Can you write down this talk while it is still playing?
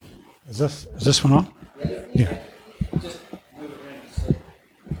Is this one on? Yeah.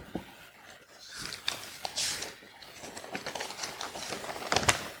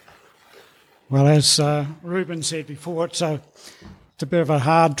 Well, as Ruben said before, it's a bit of a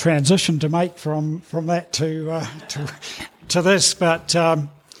hard transition to make from that to this, but the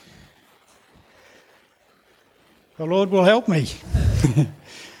Lord will help me.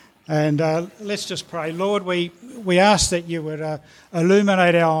 And let's just pray. Lord, we ask that you would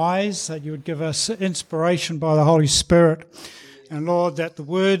illuminate our eyes, that you would give us inspiration by the Holy Spirit. And Lord, that the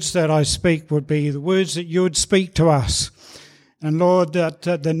words that I speak would be the words that you would speak to us. And Lord, that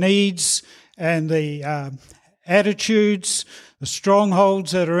the needs and the attitudes, the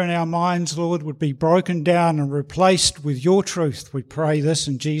strongholds that are in our minds, Lord, would be broken down and replaced with your truth. We pray this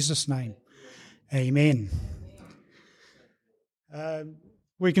in Jesus' name. Amen.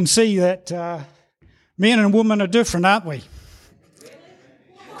 We can see that men and women are different, aren't we?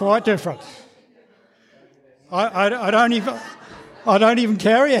 Quite different. I don't even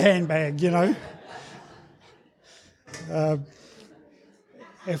carry a handbag, you know.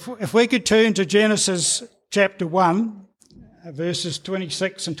 If we could turn to Genesis chapter 1, verses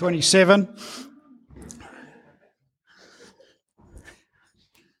 26 and 27.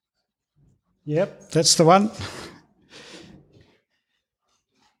 Yep, that's the one.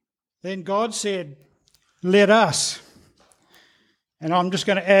 Then God said, "Let us," and I'm just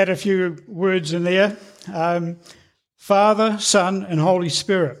going to add a few words in there. Father, Son, and Holy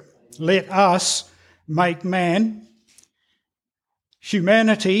Spirit, let us make man,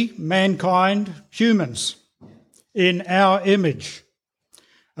 humanity, mankind, humans, in our image,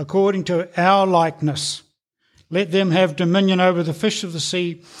 according to our likeness. Let them have dominion over the fish of the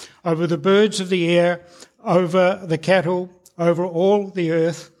sea, over the birds of the air, over the cattle, over all the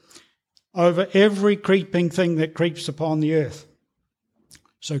earth, over every creeping thing that creeps upon the earth.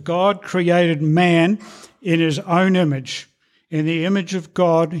 So God created man in his own image. In the image of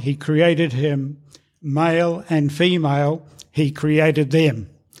God, he created him, male and female, he created them.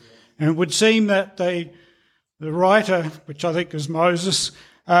 And it would seem that the writer, which I think is Moses,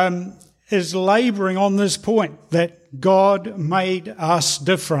 is labouring on this point, that God made us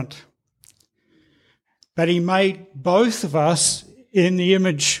different. But he made both of us in the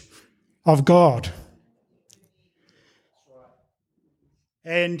image of God.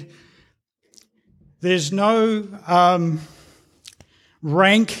 And there's no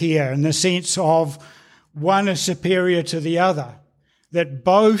rank here in the sense of one is superior to the other, that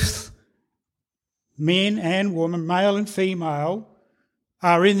both men and women, male and female,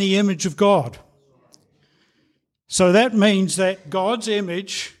 are in the image of God. So that means that God's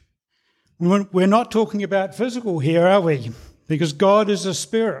image, we're not talking about physical here, are we? Because God is a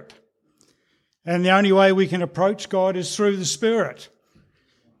spirit. And the only way we can approach God is through the Spirit.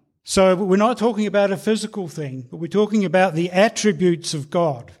 So we're not talking about a physical thing, but we're talking about the attributes of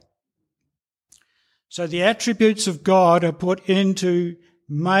God. So the attributes of God are put into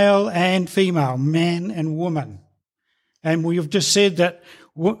male and female, man and woman. And we've just said that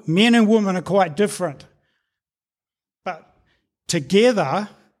men and women are quite different. But together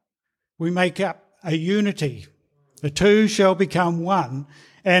we make up a unity. The two shall become one.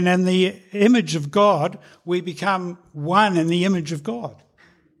 And in the image of God, we become one in the image of God.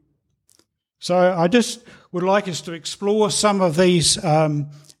 So I just would like us to explore some of these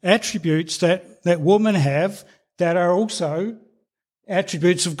attributes that women have that are also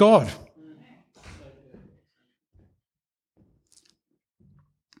attributes of God.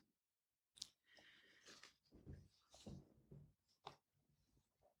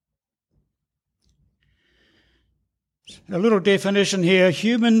 A little definition here.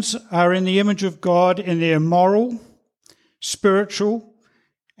 Humans are in the image of God in their moral, spiritual,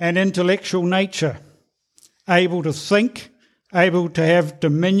 and intellectual nature, able to think, able to have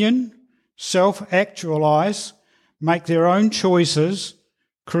dominion, self-actualize, make their own choices,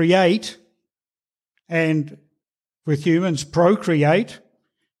 create, and with humans procreate,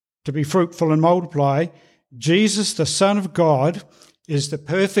 to be fruitful and multiply. Jesus, the Son of God, is the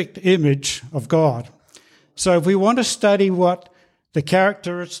perfect image of God. So if we want to study what the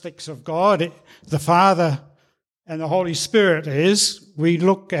characteristics of God, the Father and the Holy Spirit is, we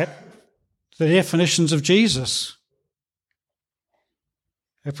look at the definitions of Jesus.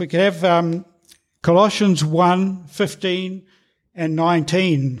 If we could have Colossians 1, 15 and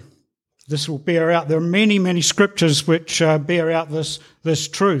 19, this will bear out. There are many, many scriptures which bear out this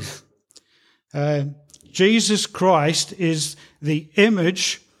truth. Jesus Christ is the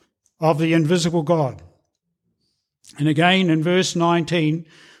image of the invisible God. And again in verse 19,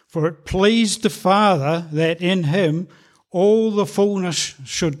 for it pleased the Father that in him all the fullness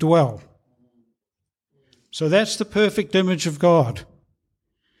should dwell. So that's the perfect image of God.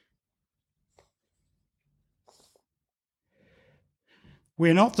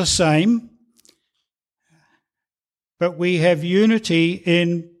 We're not the same, but we have unity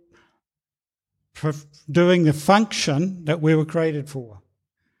in doing the function that we were created for.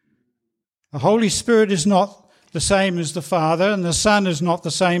 The Holy Spirit is not the same as the Father, and the Son is not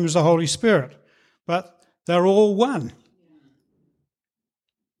the same as the Holy Spirit, but they're all one.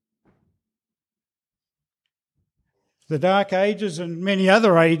 The Dark Ages and many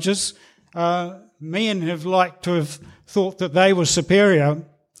other ages, men have liked to have thought that they were superior,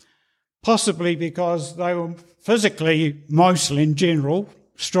 possibly because they were physically, mostly in general,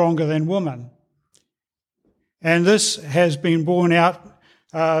 stronger than women. And this has been borne out.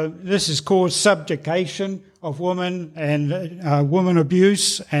 This has caused subjugation of women and women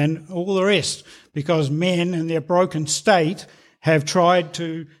abuse and all the rest, because men in their broken state have tried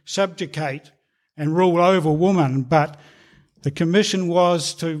to subjugate and rule over women. But the commission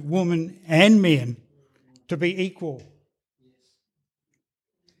was to women and men to be equal.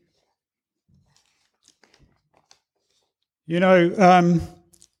 You know,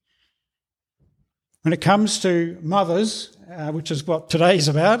 when it comes to mothers, which is what today's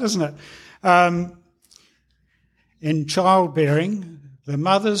about, isn't it? In childbearing, the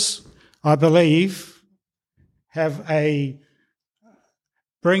mothers, I believe,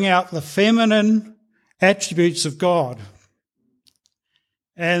 bring out the feminine attributes of God.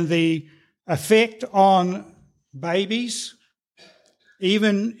 And the effect on babies,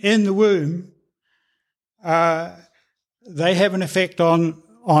 even in the womb, they have an effect on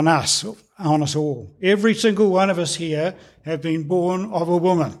us all. Every single one of us here have been born of a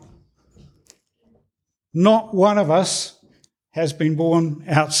woman. Not one of us has been born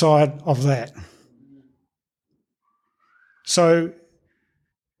outside of that. So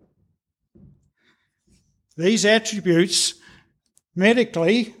these attributes,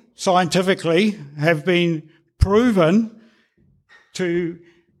 medically, scientifically, have been proven to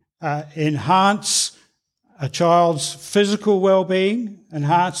enhance a child's physical well-being,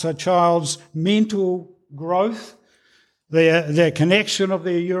 enhance a child's mental growth, their connection of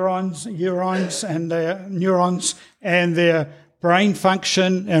their neurons and their brain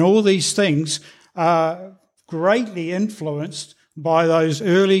function, and all these things are greatly influenced by those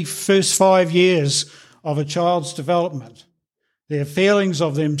early first 5 years of a child's development. Their feelings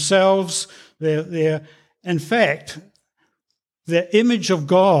of themselves, in fact, the image of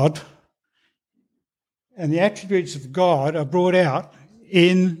God and the attributes of God are brought out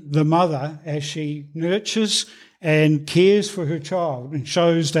in the mother as she nurtures and cares for her child and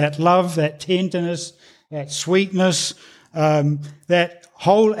shows that love, that tenderness, that sweetness, that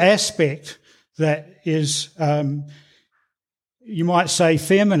whole aspect that is, you might say,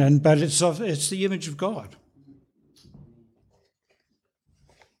 feminine, but it's the image of God.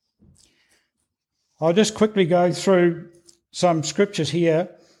 I'll just quickly go through some scriptures here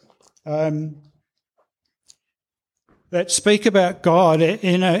that speak about God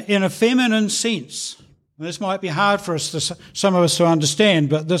in a feminine sense. This might be hard for some of us to understand,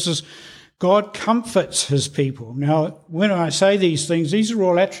 but this is God comforts his people. Now, when I say these things, these are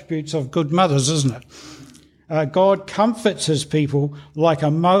all attributes of good mothers, isn't it? God comforts his people like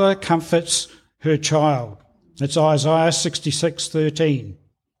a mother comforts her child. That's Isaiah 66:13.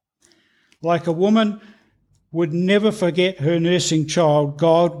 Like a woman would never forget her nursing child,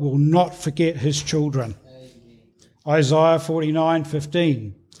 God will not forget his children. Isaiah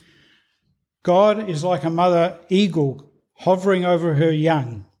 49:15. God is like a mother eagle hovering over her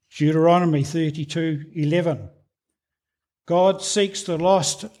young. Deuteronomy 32:11. God seeks the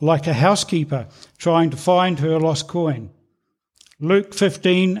lost like a housekeeper trying to find her lost coin. Luke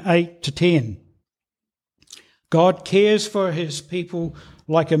 15:8-10. God cares for his people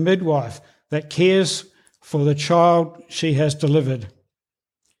like a midwife that cares for the child she has delivered.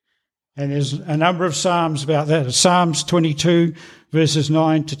 And there's a number of Psalms about that. Psalms 22, verses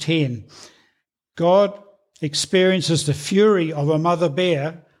 9-10. God experiences the fury of a mother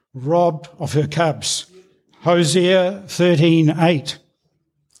bear robbed of her cubs. Hosea 13:8.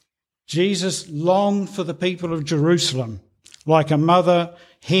 Jesus longed for the people of Jerusalem like a mother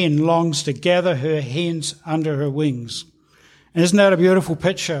hen longs to gather her hens under her wings. And isn't that a beautiful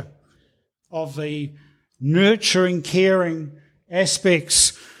picture of the nurturing, caring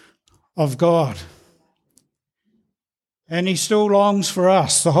aspects of God? And he still longs for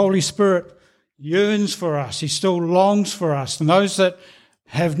us. The Holy Spirit yearns for us. He still longs for us. And those that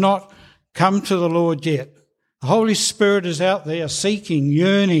have not come to the Lord yet, the Holy Spirit is out there seeking,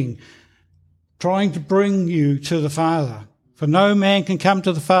 yearning, trying to bring you to the Father. For no man can come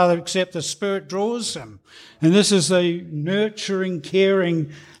to the Father except the Spirit draws him. And this is the nurturing,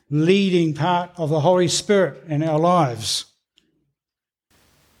 caring, leading part of the Holy Spirit in our lives.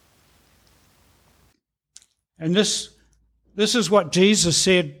 And this is what Jesus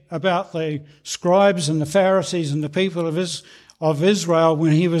said about the scribes and the Pharisees and the people of Israel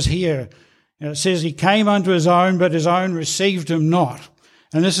when he was here. And it says he came unto his own, but his own received him not.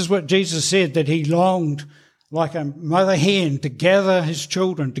 And this is what Jesus said, that he longed like a mother hen to gather his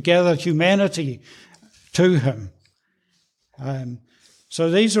children, to gather humanity to him. So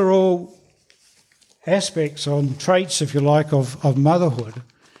these are all aspects and traits, if you like, of motherhood.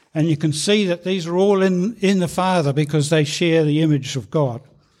 And you can see that these are all in the Father because they share the image of God.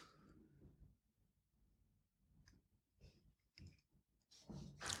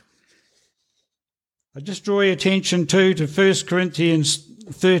 I just draw your attention to 1 Corinthians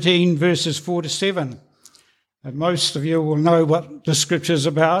 13, verses 4 to 7. And most of you will know what the scripture is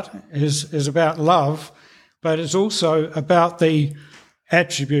about. It is about love, but it's also about the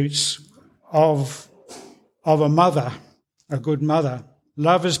attributes of a mother, a good mother.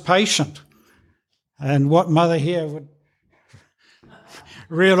 Love is patient. And what mother here would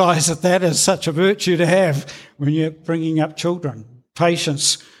realise that is such a virtue to have when you're bringing up children?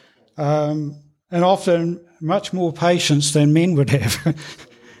 Patience. And often much more patience than men would have.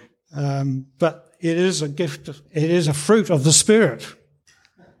 But it is a gift, it is a fruit of the Spirit.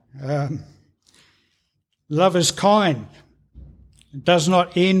 Love is kind, does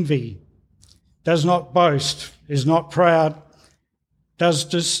not envy, does not boast, is not proud,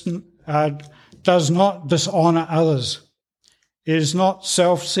 does not dishonour others, is not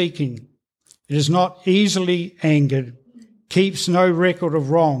self-seeking, it is not easily angered, keeps no record of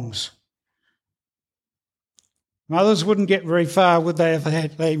wrongs. Mothers wouldn't get very far, would they,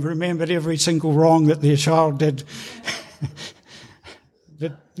 if they remembered every single wrong that their child did.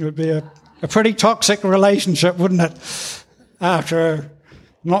 It would be a pretty toxic relationship, wouldn't it, after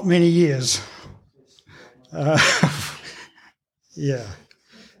not many years. Yeah.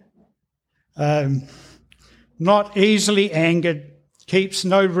 Not easily angered, keeps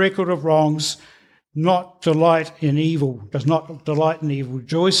no record of wrongs, not delight in evil, does not delight in evil,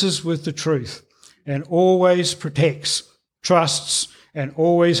 rejoices with the truth, and always protects, trusts, and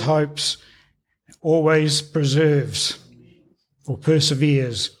always hopes, always preserves or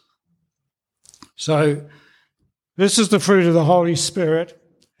perseveres. So this is the fruit of the Holy Spirit,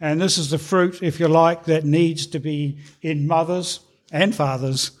 and this is the fruit, if you like, that needs to be in mothers and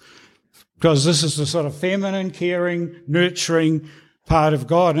fathers, because this is the sort of feminine, caring, nurturing part of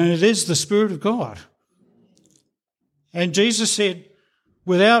God, and it is the Spirit of God. And Jesus said,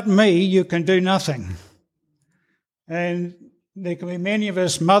 without me, you can do nothing. And there can be many of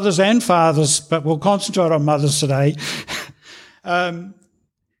us, mothers and fathers, but we'll concentrate on mothers today, that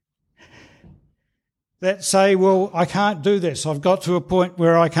say, well, I can't do this. I've got to a point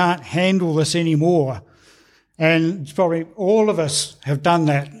where I can't handle this anymore. And it's probably all of us have done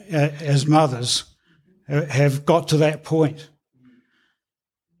that as mothers, have got to that point.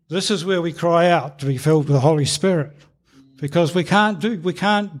 This is where we cry out to be filled with the Holy Spirit. Because we can't do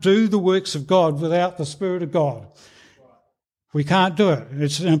the works of God without the Spirit of God. We can't do it.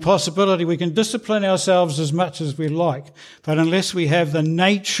 It's an impossibility. We can discipline ourselves as much as we like, but unless we have the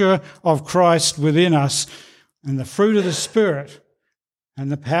nature of Christ within us and the fruit of the Spirit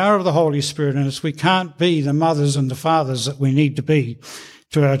and the power of the Holy Spirit in us, we can't be the mothers and the fathers that we need to be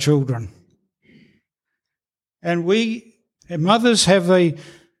to our children. And mothers have a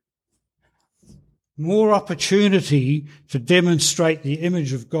more opportunity to demonstrate the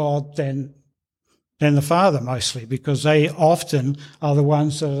image of God than the father, mostly, because they often are the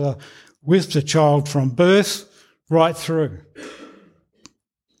ones that are with the child from birth right through.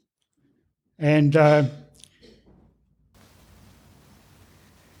 And I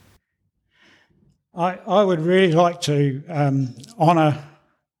would really like to honour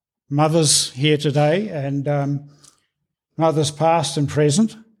mothers here today, and mothers past and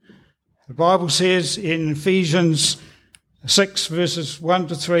present. The Bible says in Ephesians 6, verses 1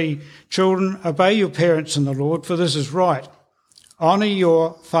 to 3, children, obey your parents in the Lord, for this is right. Honour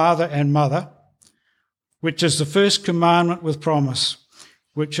your father and mother, which is the first commandment with promise,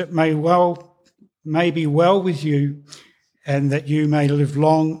 which it may be well with you, and that you may live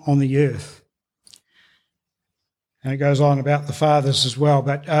long on the earth. And it goes on about the fathers as well,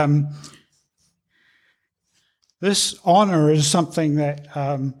 but this honour is something that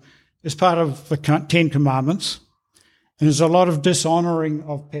is part of the 10 Commandments. And there's a lot of dishonouring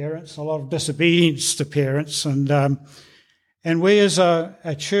of parents, a lot of disobedience to parents. And we as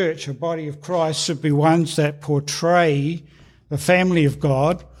a church, a body of Christ, should be ones that portray the family of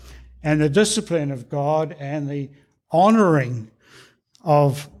God and the discipline of God and the honouring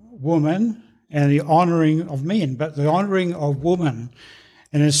of women and the honouring of men, but the honouring of women.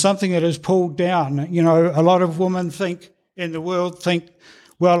 And it's something that is pulled down. You know, a lot of women in the world think,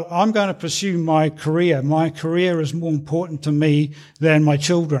 well, I'm going to pursue my career. My career is more important to me than my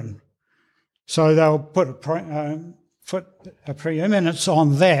children. So they'll put a preeminence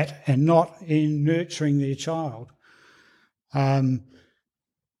on that and not in nurturing their child. And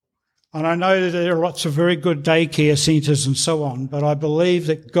I know that there are lots of very good daycare centres and so on, but I believe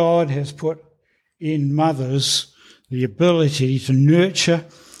that God has put in mothers the ability to nurture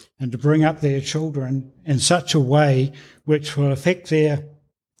and to bring up their children in such a way which will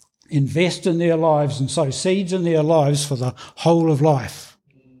invest in their lives and sow seeds in their lives for the whole of life.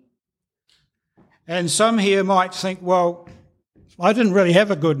 And some here might think, well, I didn't really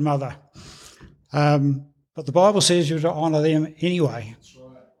have a good mother. But the Bible says you're to honour them anyway.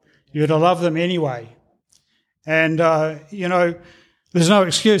 You're to love them anyway. And, there's no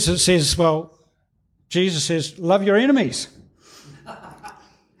excuse. It says, well, Jesus says, love your enemies.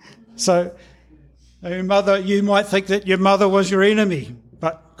 So, you might think that your mother was your enemy,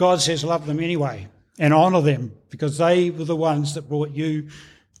 but God says love them anyway and honour them because they were the ones that brought you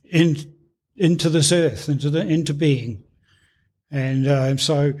into this earth, into being. And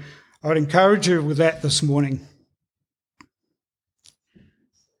so I would encourage you with that this morning.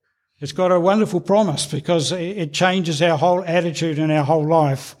 It's got a wonderful promise because it changes our whole attitude and our whole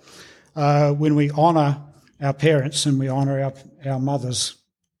life when we honour our parents and we honour our mothers.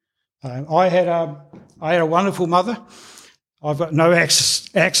 I had a wonderful mother. I've got no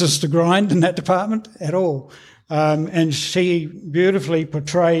axes to grind in that department at all. And she beautifully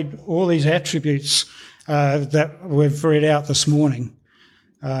portrayed all these attributes that we've read out this morning.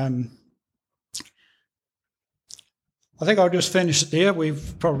 I think I'll just finish it there.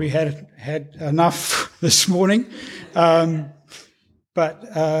 We've probably had enough this morning. But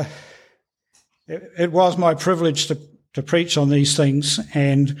it was my privilege to preach on these things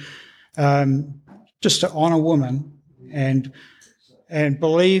and just to honour women and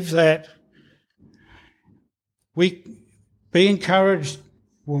believe that we be encouraged,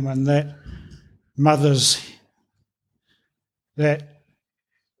 women, that mothers, that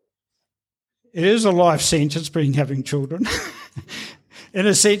it is a life sentence having children. In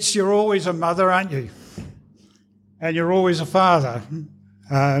a sense, you're always a mother, aren't you? And you're always a father.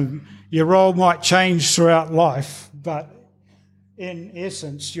 Your role might change throughout life, but in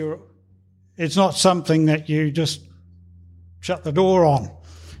essence, it's not something that you just shut the door on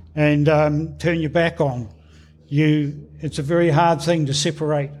and turn your back on. It's a very hard thing to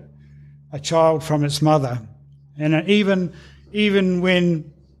separate a child from its mother. And even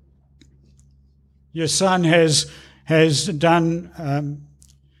when your son has done,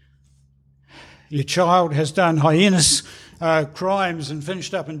 your child has done heinous crimes and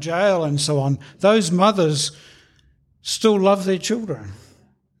finished up in jail and so on, those mothers still love their children.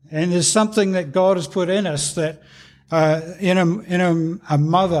 And there's something that God has put in us that in a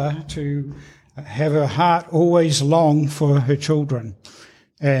mother to have her heart always long for her children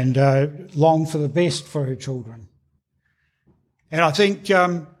and long for the best for her children. And I think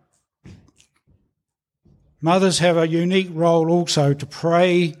mothers have a unique role also to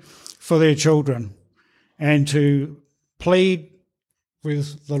pray for their children and to plead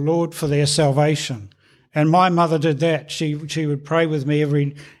with the Lord for their salvation. And my mother did that. She would pray with me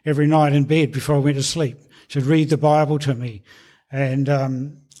every night in bed before I went to sleep. She'd read the Bible to me.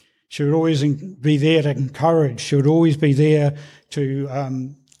 And she would always be there to encourage. She would always be there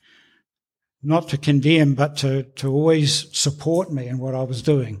to not to condemn, but to always support me in what I was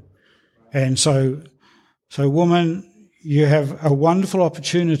doing. And so woman, you have a wonderful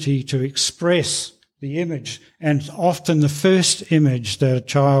opportunity to express the image, and often the first image that a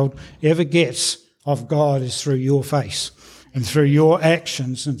child ever gets of God is through your face and through your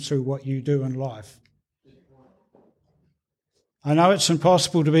actions and through what you do in life. I know it's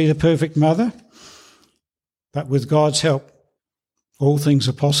impossible to be the perfect mother, but with God's help, all things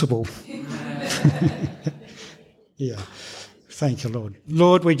are possible. Yeah. Thank you, Lord.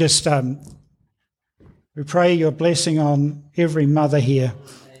 Lord, we just we pray your blessing on every mother here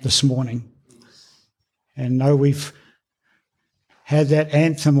this morning. And know we've had that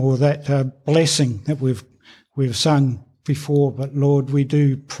anthem or that blessing that we've sung before, but Lord, we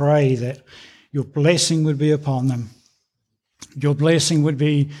do pray that your blessing would be upon them. Your blessing would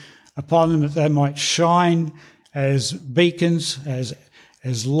be upon them that they might shine as beacons,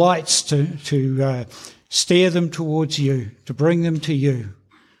 as lights to steer them towards you, to bring them to you.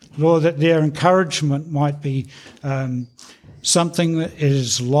 Lord, that their encouragement might be something that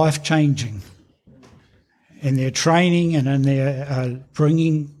is life-changing in their training and in their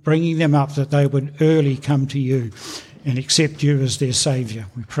bringing them up, that they would early come to you and accept you as their Saviour.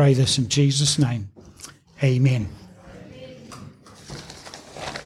 We pray this in Jesus' name. Amen.